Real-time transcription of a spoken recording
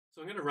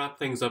So I'm going to wrap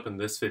things up in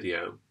this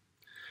video,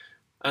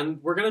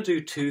 and we're going to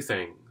do two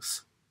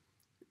things.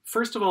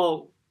 First of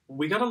all,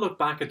 we got to look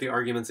back at the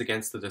arguments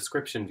against the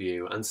description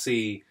view and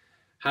see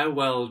how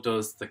well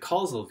does the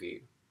causal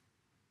view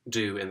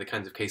do in the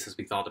kinds of cases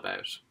we thought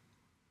about.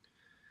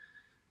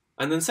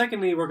 And then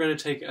secondly, we're going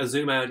to take a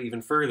zoom out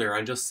even further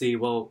and just see,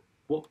 well,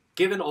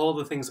 given all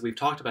the things that we've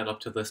talked about up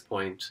to this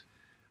point,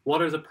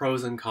 what are the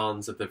pros and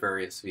cons of the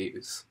various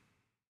views?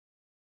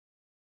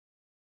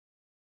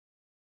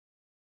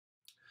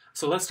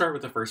 So let's start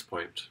with the first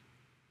point.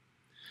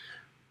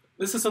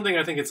 This is something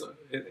I think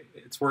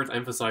it's worth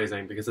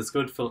emphasizing because it's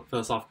good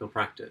philosophical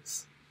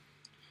practice.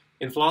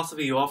 In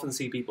philosophy, you often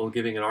see people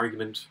giving an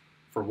argument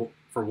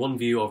for one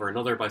view over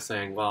another by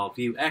saying, well,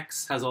 view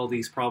X has all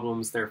these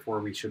problems,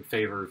 therefore we should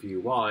favor view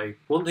Y.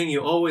 One thing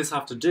you always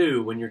have to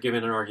do when you're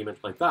given an argument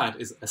like that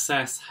is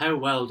assess how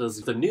well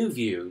does the new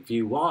view,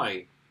 view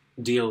Y,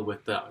 deal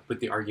with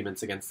the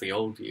arguments against the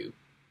old view.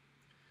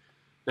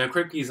 Now,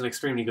 Kripke is an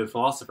extremely good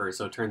philosopher,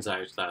 so it turns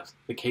out that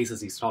the cases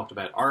he's talked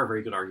about are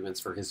very good arguments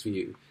for his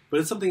view. But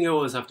it's something you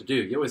always have to do.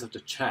 You always have to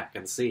check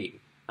and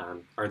see,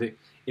 are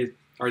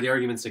the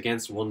arguments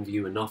against one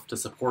view enough to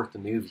support the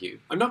new view?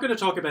 I'm not going to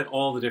talk about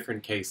all the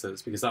different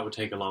cases, because that would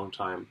take a long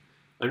time.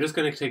 I'm just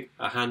going to take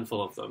a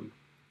handful of them.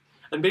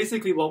 And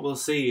basically what we'll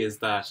see is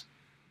that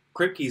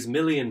Kripke's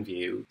million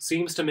view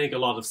seems to make a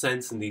lot of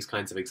sense in these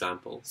kinds of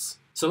examples.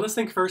 So let's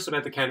think first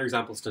about the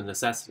counterexamples to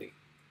necessity.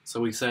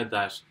 So we said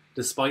that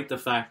despite the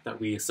fact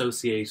that we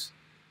associate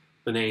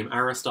the name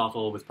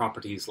Aristotle with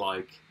properties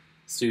like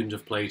student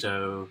of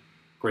Plato,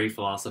 great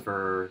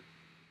philosopher,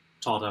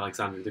 taught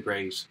Alexander the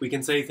Great, we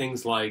can say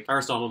things like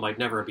Aristotle might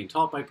never have been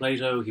taught by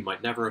Plato, he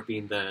might never have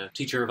been the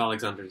teacher of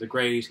Alexander the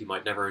Great, he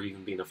might never have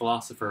even been a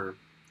philosopher,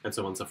 and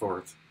so on and so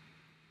forth.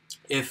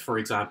 If, for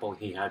example,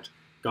 he had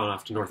gone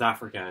off to North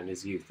Africa in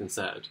his youth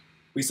instead.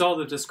 We saw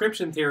that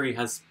description theory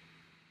has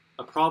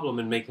a problem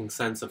in making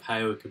sense of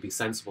how it could be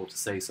sensible to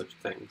say such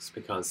things,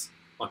 because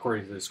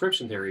according to the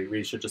description theory, it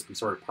really should just be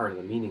sort of part of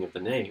the meaning of the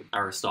name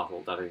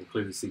Aristotle that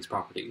includes these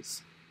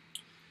properties.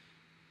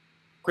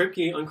 On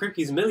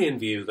Kripke's million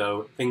view,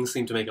 though, things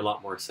seem to make a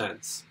lot more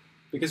sense.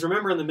 Because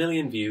remember, in the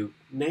million view,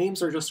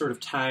 names are just sort of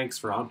tags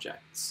for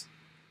objects.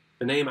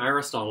 The name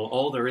Aristotle,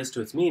 all there is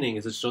to its meaning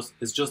is it's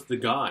just the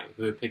guy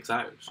who it picks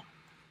out.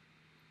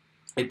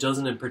 It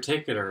doesn't in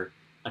particular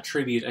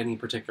attribute any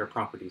particular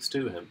properties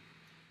to him.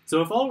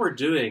 So if all we're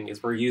doing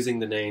is we're using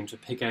the name to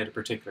pick out a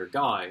particular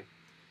guy,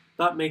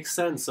 that makes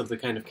sense of the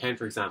kind of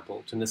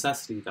counterexample to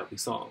necessity that we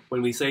saw.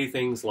 When we say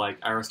things like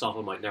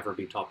Aristotle might never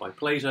be taught by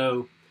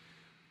Plato,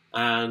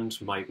 and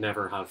might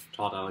never have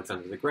taught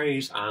Alexander the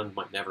Great, and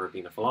might never have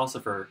been a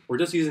philosopher, we're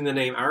just using the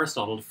name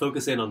Aristotle to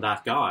focus in on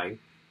that guy,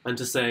 and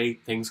to say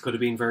things could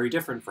have been very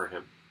different for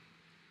him.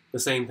 The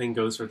same thing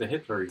goes for the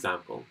Hitler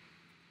example.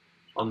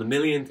 On the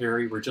million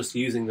theory, we're just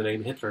using the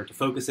name Hitler to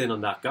focus in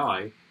on that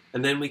guy,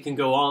 and then we can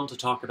go on to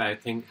talk about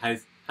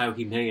how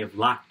he may have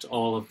lacked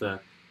all of the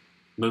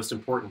most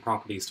important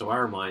properties to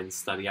our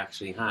minds that he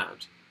actually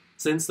had.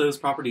 Since those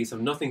properties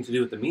have nothing to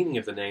do with the meaning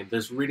of the name,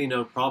 there's really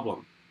no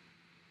problem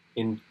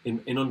in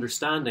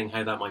understanding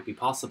how that might be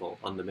possible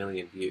on the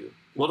million view.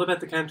 What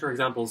about the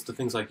counterexamples to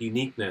things like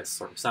uniqueness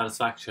or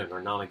satisfaction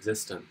or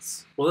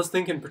non-existence? Well, let's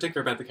think in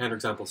particular about the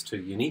counterexamples to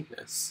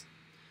uniqueness.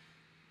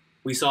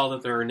 We saw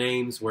that there are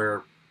names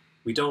where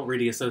we don't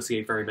really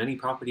associate very many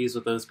properties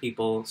with those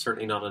people,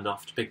 certainly not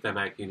enough to pick them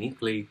out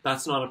uniquely.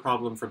 That's not a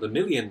problem for the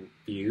million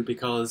view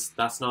because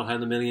that's not how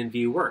the million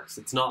view works.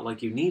 It's not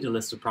like you need a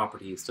list of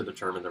properties to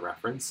determine the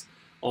reference.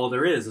 All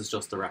there is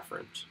just the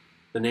referent.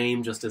 The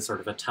name just is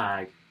sort of a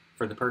tag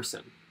for the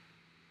person.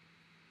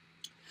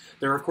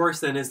 There, of course,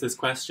 then is this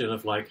question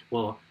of like,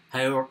 well,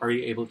 how are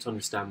you able to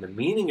understand the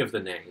meaning of the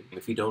name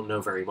if you don't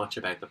know very much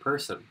about the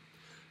person?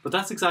 But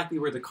that's exactly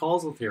where the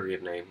causal theory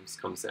of names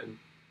comes in.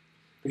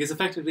 Because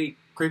effectively,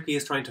 Kripke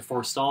is trying to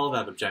forestall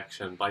that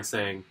objection by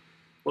saying,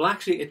 well,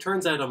 actually, it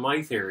turns out on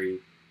my theory,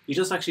 you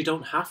just actually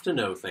don't have to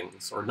know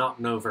things or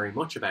not know very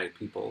much about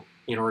people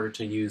in order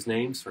to use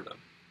names for them.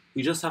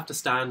 You just have to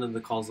stand in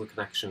the causal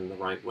connection in the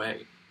right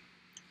way.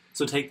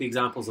 So take the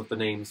examples of the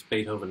names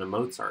Beethoven and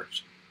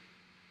Mozart.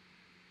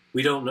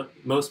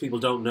 Most people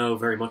don't know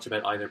very much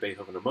about either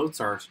Beethoven or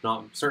Mozart,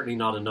 certainly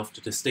not enough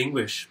to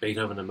distinguish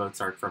Beethoven and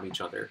Mozart from each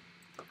other.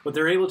 But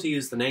they're able to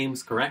use the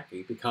names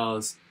correctly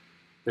because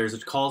there's a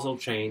causal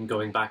chain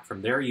going back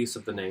from their use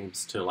of the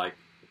names to like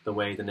the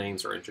way the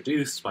names are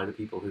introduced by the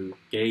people who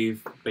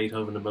gave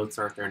Beethoven and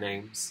Mozart their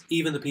names.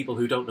 Even the people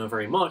who don't know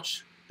very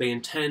much, they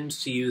intend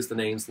to use the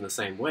names in the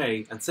same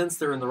way, and since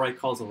they're in the right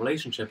causal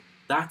relationship,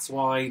 that's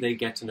why they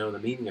get to know the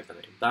meaning of the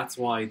name. That's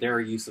why their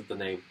use of the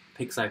name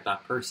picks out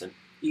that person,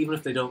 even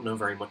if they don't know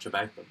very much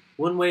about them.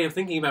 One way of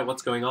thinking about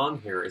what's going on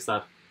here is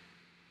that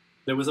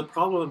there was a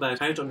problem about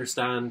how to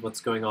understand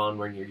what's going on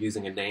when you're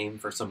using a name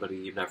for somebody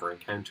you've never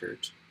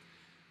encountered.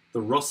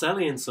 The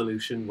Russellian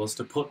solution was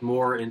to put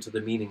more into the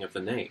meaning of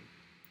the name,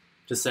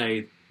 to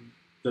say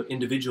the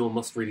individual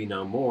must really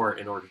know more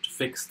in order to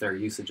fix their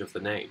usage of the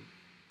name.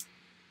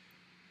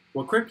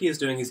 What Kripke is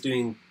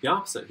doing the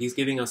opposite. He's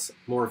giving us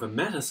more of a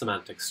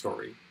meta-semantic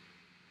story.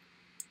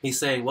 He's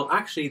saying, well,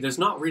 actually, there's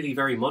not really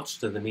very much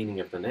to the meaning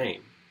of the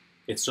name.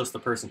 It's just the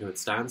person who it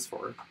stands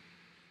for.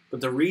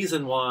 But the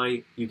reason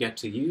why you get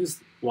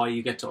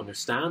to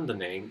understand the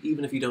name,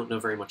 even if you don't know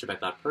very much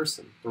about that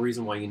person, the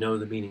reason why you know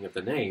the meaning of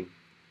the name,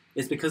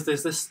 is because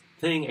there's this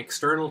thing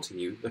external to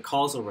you, the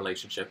causal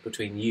relationship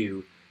between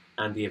you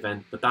and the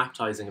event, the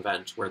baptizing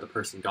event where the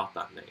person got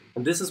that name.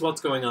 And this is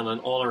what's going on in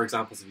all our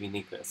examples of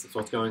uniqueness. It's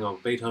what's going on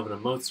with Beethoven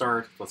and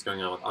Mozart, it's what's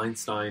going on with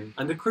Einstein.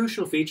 And the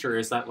crucial feature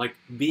is that, like,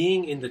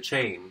 being in the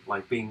chain,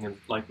 like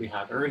we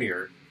had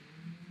earlier,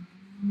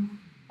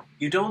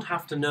 you don't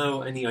have to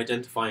know any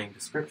identifying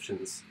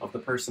descriptions of the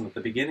person at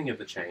the beginning of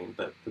the chain,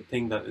 the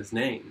thing that is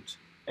named,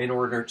 in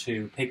order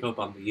to pick up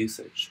on the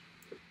usage.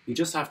 You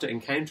just have to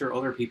encounter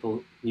other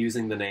people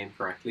using the name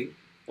correctly,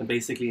 and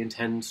basically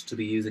intend to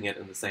be using it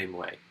in the same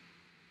way.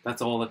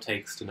 That's all it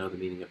takes to know the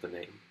meaning of the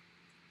name,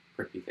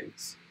 Kripke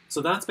thinks. So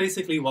that's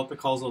basically what the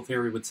causal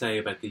theory would say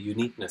about the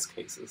uniqueness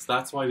cases.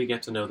 That's why we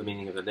get to know the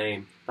meaning of the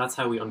name. That's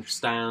how we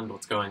understand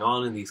what's going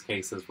on in these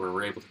cases where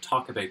we're able to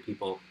talk about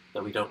people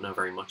that we don't know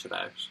very much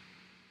about.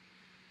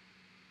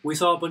 We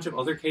saw a bunch of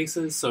other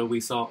cases, so we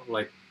saw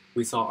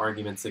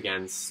arguments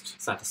against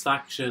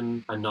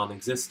satisfaction and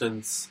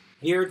non-existence.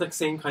 Here, the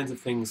same kinds of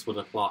things would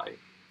apply.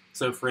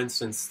 So, for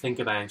instance, think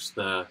about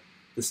the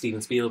Steven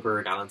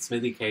Spielberg, Alan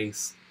Smithy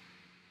case.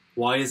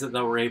 Why is it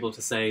that we're able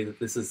to say that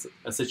this is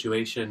a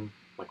situation,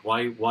 like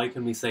why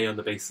can we say on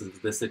the basis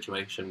of this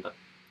situation that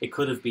it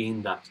could have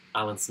been that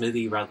Alan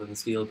Smithy rather than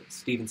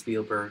Steven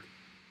Spielberg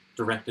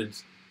directed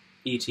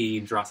E.T.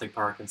 and Jurassic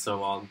Park and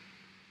so on?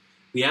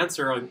 The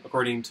answer,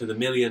 according to the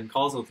Millian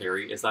causal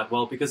theory, is that,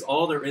 well, because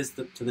all there is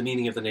to the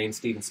meaning of the name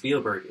Steven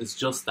Spielberg is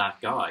just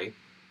that guy,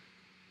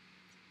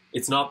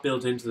 it's not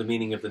built into the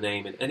meaning of the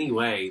name in any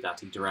way that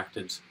he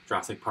directed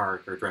Jurassic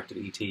Park or directed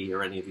E.T.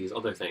 or any of these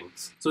other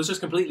things. So it's just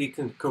completely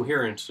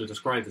coherent to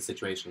describe the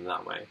situation in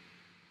that way.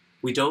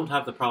 We don't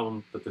have the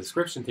problem that the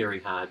description theory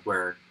had,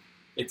 where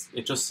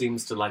it just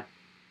seems to, like,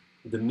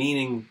 the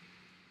meaning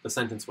the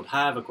sentence would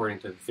have, according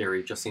to the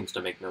theory, just seems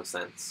to make no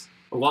sense.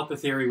 But what the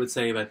theory would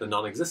say about the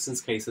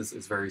non-existence cases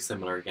is very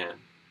similar again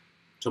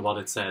to what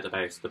it said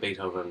about the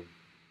Beethoven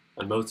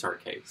and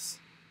Mozart case.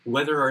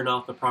 Whether or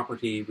not the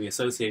property we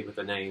associate with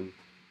the name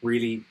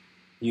really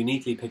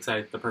uniquely picks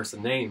out the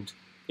person named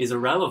is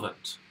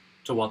irrelevant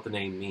to what the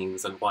name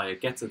means and why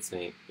it gets its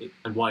name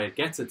and why it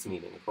gets its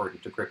meaning, according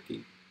to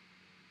Kripke.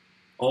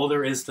 All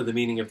there is to the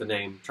meaning of the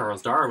name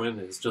Charles Darwin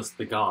is just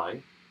the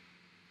guy,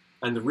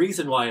 and the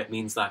reason why it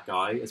means that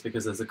guy is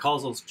because there's a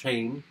causal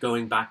chain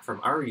going back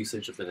from our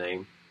usage of the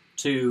name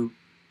to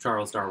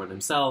Charles Darwin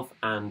himself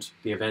and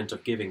the event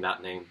of giving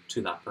that name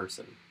to that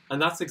person.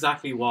 And that's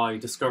exactly why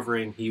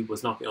discovering he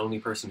was not the only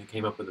person who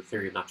came up with the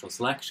theory of natural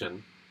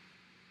selection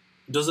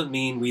doesn't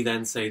mean we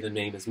then say the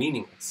name is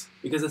meaningless,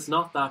 because it's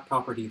not that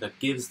property that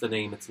gives the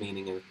name its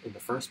meaning in the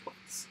first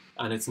place.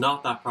 And it's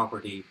not that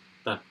property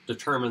that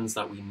determines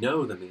that we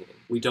know the meaning.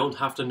 We don't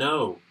have to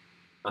know,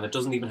 and it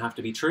doesn't even have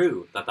to be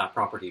true that that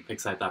property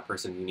picks out that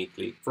person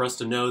uniquely for us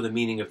to know the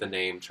meaning of the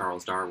name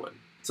Charles Darwin.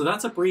 So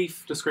that's a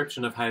brief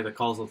description of how the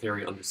causal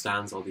theory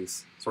understands all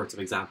these sorts of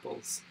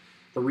examples.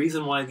 The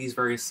reason why these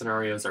various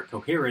scenarios are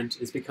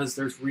coherent is because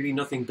there's really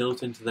nothing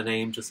built into the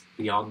name just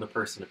beyond the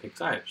person it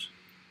picks out.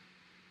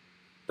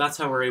 That's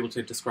how we're able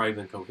to describe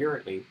them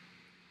coherently.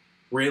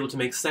 We're able to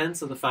make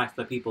sense of the fact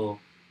that people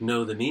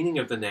know the meaning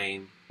of the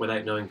name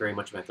without knowing very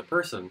much about the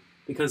person,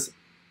 because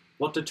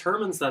what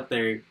determines that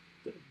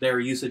their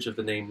usage of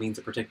the name means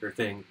a particular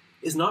thing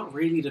is not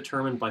really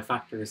determined by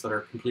factors that are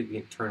completely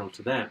internal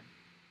to them.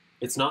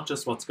 It's not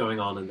just what's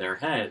going on in their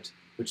head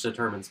which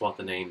determines what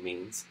the name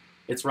means.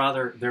 It's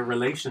rather their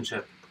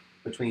relationship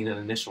between an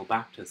initial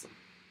baptism.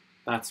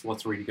 That's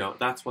what's really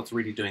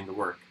doing the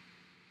work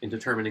in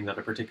determining that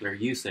a particular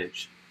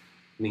usage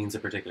means a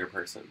particular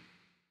person.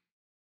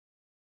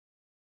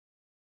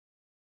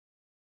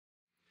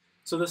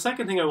 So the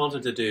second thing I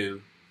wanted to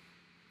do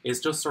is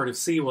just sort of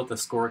see what the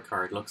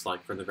scorecard looks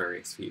like for the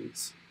various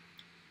views.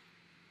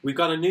 We've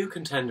got a new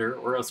contender,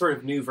 or a sort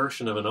of new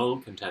version of an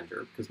old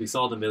contender, because we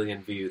saw the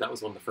Millian view. That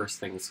was one of the first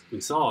things we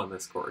saw in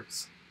this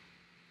course.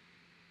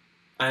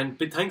 And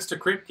thanks to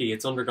Kripke,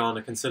 it's undergone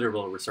a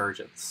considerable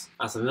resurgence.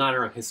 As a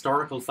matter of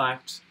historical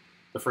fact,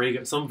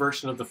 some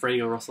version of the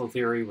Frege-Russell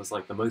theory was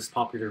like the most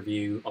popular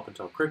view up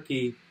until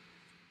Kripke.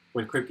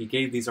 When Kripke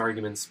gave these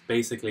arguments,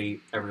 basically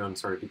everyone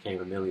sort of became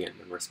a Millian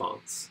in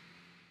response.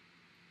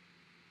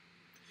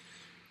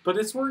 But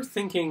it's worth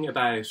thinking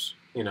about,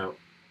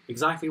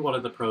 exactly what are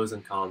the pros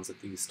and cons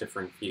of these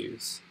different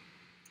views.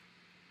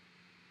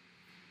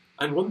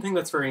 And one thing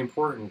that's very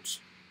important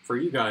for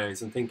you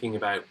guys in thinking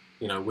about,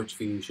 which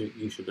view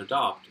you should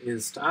adopt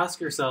is to ask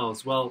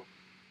yourselves, well,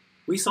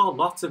 we saw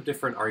lots of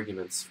different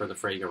arguments for the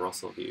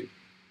Frege-Russell view.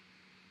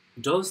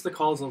 Does the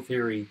causal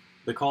theory,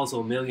 the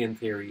causal Millian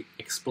theory,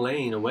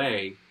 explain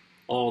away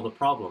all the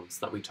problems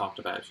that we talked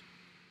about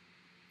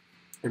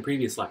in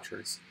previous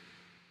lectures?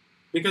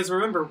 Because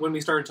remember, when we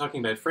started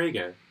talking about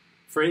Frege,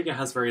 Frege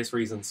has various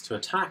reasons to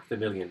attack the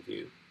million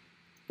view.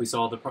 We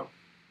saw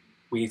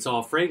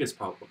Frege's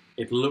problem.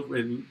 It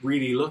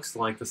really looks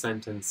like the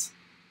sentence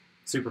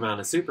Superman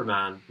is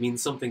Superman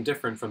means something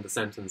different from the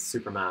sentence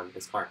Superman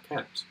is Clark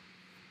Kent.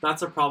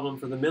 That's a problem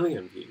for the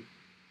million view.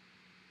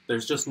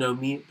 There's just no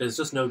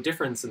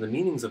difference in the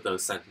meanings of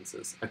those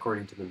sentences,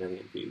 according to the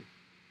million view.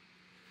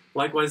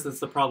 Likewise, there's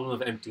the problem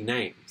of empty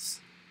names.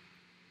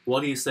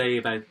 What do you say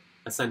about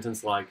a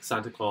sentence like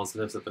Santa Claus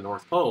lives at the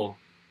North Pole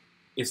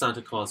if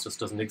Santa Claus just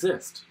doesn't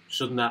exist?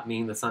 Shouldn't that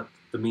mean that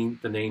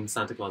the name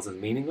Santa Claus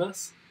is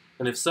meaningless?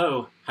 And if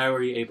so, how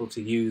are you able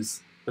to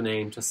use the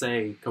name to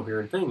say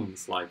coherent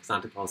things like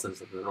Santa Claus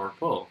lives at the North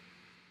Pole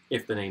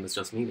if the name is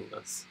just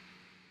meaningless?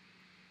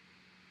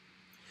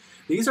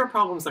 These are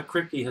problems that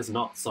Kripke has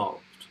not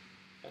solved,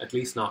 at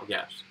least not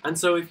yet. And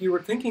so if you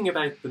were thinking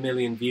about the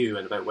million view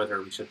and about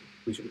whether we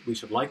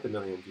should like the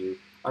million view,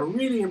 a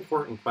really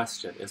important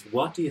question is,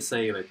 what do you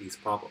say about these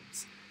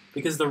problems?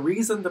 Because the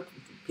reason that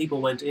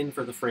people went in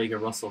for the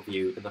Frege-Russell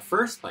view in the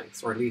first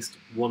place, or at least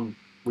one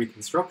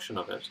reconstruction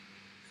of it,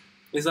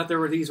 is that there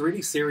were these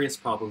really serious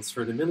problems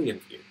for the million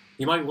view.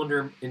 You might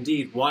wonder,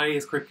 indeed, why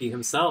is Kripke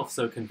himself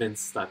so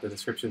convinced that the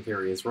description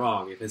theory is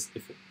wrong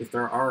if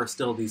there are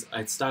still these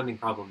outstanding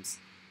problems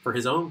for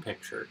his own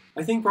picture?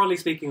 I think, broadly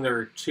speaking, there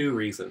are two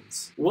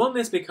reasons. One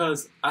is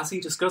because, as he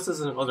discusses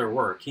in other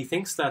work, he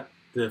thinks that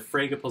the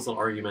Frege puzzle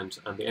argument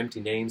and the empty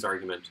names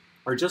argument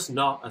are just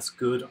not as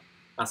good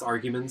as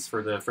arguments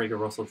for the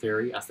Frege-Russell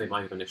theory as they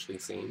might have initially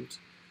seemed.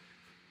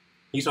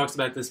 He talks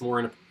about this more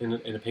in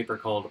a paper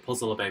called A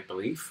Puzzle About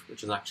Belief,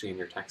 which is actually in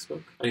your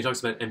textbook. And he talks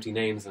about empty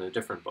names in a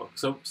different book.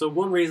 So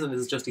one reason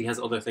is just he has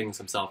other things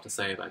himself to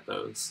say about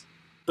those.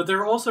 But there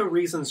are also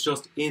reasons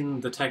just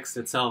in the text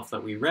itself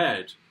that we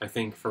read, I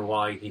think, for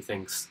why he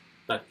thinks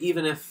that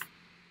even if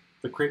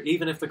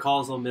the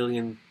causal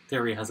million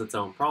theory has its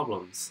own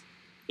problems,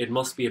 it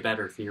must be a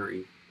better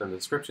theory than the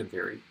description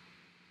theory.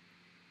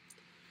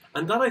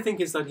 And that, I think,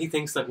 is that he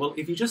thinks that, well,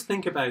 if you just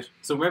think about...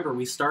 So remember,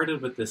 we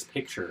started with this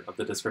picture of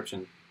the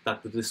description,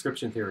 that the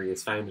description theory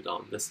is founded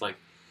on, this, like,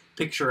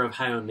 picture of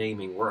how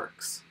naming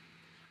works.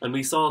 And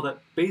we saw that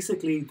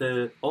basically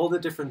all the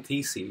different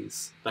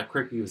theses that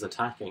Kripke was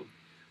attacking,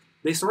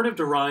 they sort of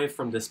derive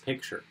from this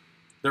picture.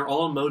 They're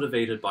all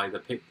motivated by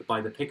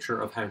the picture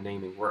of how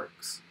naming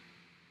works.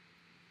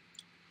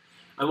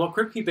 And what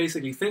Kripke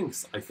basically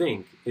thinks, I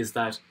think, is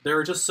that there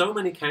are just so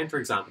many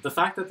counterexamples. The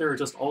fact that there are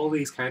just all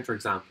these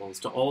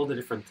counterexamples to all the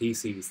different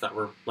theses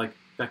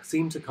that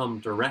seem to come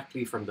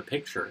directly from the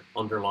picture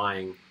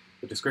underlying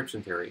the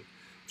description theory,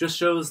 just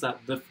shows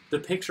that the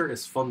picture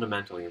is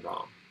fundamentally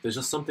wrong. There's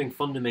just something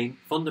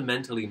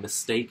fundamentally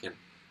mistaken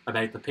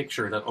about the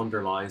picture that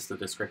underlies the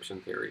description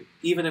theory.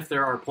 Even if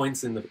there are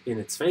points in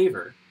its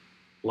favor,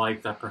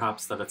 like that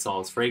perhaps that it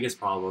solves Frege's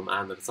problem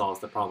and that it solves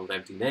the problem of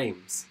empty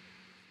names,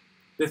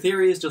 the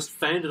theory is just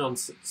founded on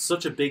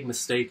such a big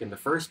mistake in the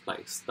first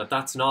place that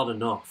that's not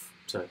enough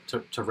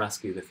to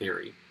rescue the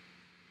theory.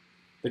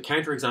 The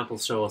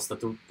counterexamples show us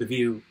that the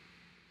view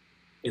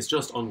is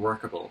just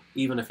unworkable,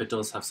 even if it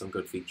does have some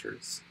good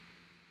features.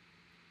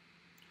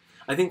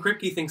 I think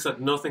Kripke thinks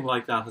that nothing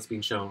like that has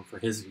been shown for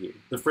his view.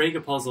 The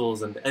Frege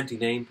puzzles and the empty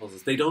name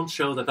puzzles, they don't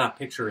show that that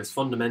picture is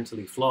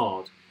fundamentally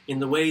flawed in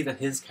the way that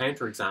his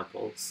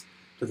counterexamples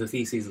to the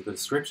theses of the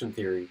description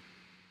theory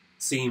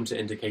seem to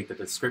indicate that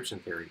the description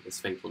theory is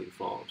fatally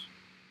flawed.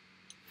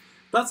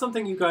 That's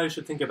something you guys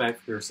should think about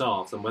for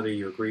yourselves and whether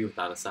you agree with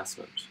that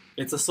assessment.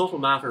 It's a subtle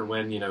matter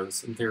when,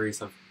 some theories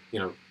have,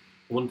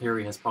 one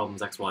theory has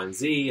problems X, Y, and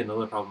Z, and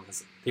another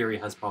theory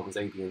has problems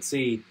A, B, and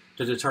C,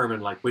 to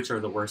determine, which are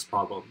the worst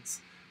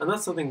problems. And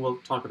that's something we'll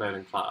talk about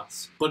in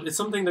class. But it's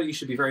something that you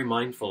should be very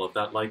mindful of,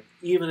 that,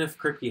 even if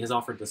Kripke has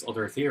offered this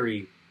other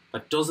theory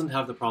that doesn't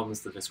have the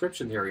problems the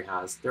description theory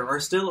has, there are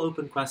still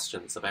open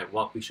questions about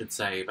what we should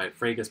say about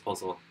Frege's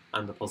puzzle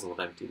and the puzzle of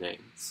empty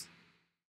names.